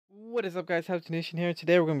What is up, guys? How to Nation here.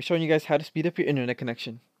 Today we're going to be showing you guys how to speed up your internet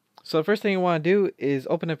connection. So the first thing you want to do is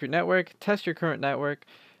open up your network, test your current network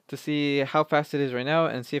to see how fast it is right now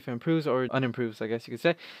and see if it improves or unimproves, I guess you could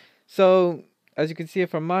say. So as you can see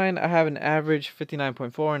from mine, I have an average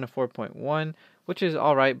 59.4 and a 4.1, which is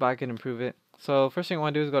alright, but I can improve it. So first thing you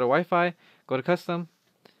want to do is go to Wi-Fi, go to custom,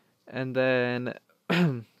 and then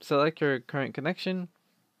select your current connection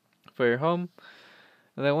for your home.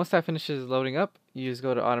 And then once that finishes loading up, you just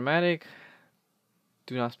go to automatic,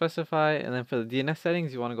 do not specify, and then for the DNS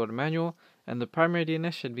settings, you want to go to manual, and the primary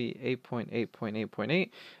DNS should be 8.8.8.8,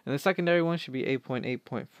 and the secondary one should be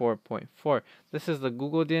 8.8.4.4. This is the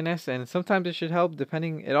Google DNS, and sometimes it should help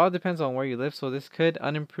it all depends on where you live, so this could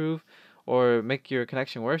unimprove or make your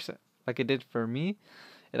connection worse, like it did for me.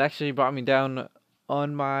 It actually brought me down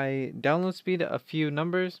on my download speed a few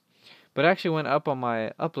numbers, but it actually went up on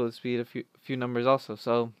my upload speed a few numbers also.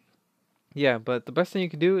 So yeah, but the best thing you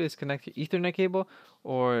can do is connect your Ethernet cable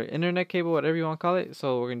or internet cable, whatever you want to call it.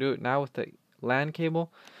 So we're gonna do it now with the LAN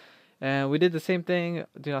cable, and we did the same thing.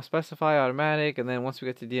 Do not specify, automatic, and then once we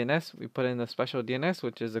get to DNS, we put in the special DNS,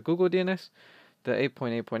 which is the Google DNS, the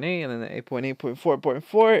 8.8.8, and then the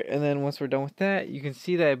 8.8.4.4, and then once we're done with that, you can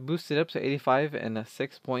see that it boosted up to 85 and a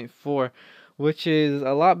 6.4, which is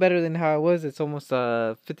a lot better than how it was. It's almost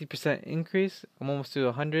a 50% increase. I'm almost to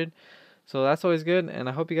 100. So that's always good, and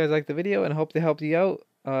I hope you guys liked the video, and I hope they helped you out.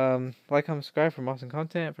 Like, comment, subscribe for more awesome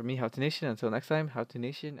content. For me, How to Nation. Until next time, How to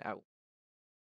Nation out.